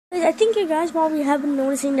I think you guys probably have been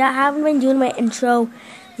noticing that I haven't been doing my intro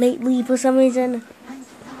lately for some reason.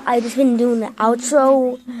 I've just been doing the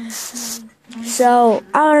outro. So,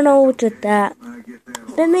 I don't know what's with that.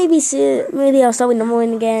 Then maybe I'll start with number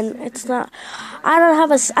one again. It's not, I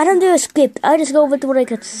don't do a script. I just go with what I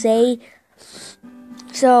could say.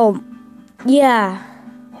 So, yeah.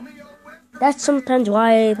 That's sometimes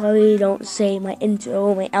why I probably don't say my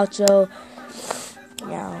intro, my outro.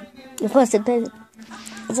 Yeah. And plus,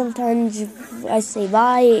 sometimes if I say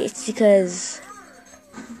bye, it's because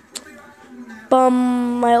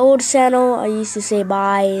my old channel, I used to say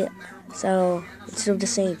bye. So, instead of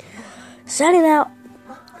just saying signing out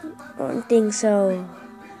on things, so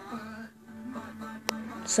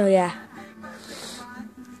yeah.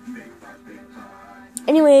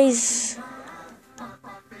 Anyways,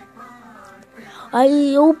 I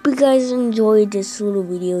hope you guys enjoyed this little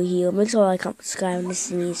video here. Make sure to like, comment, subscribe, and this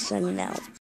is me signing out.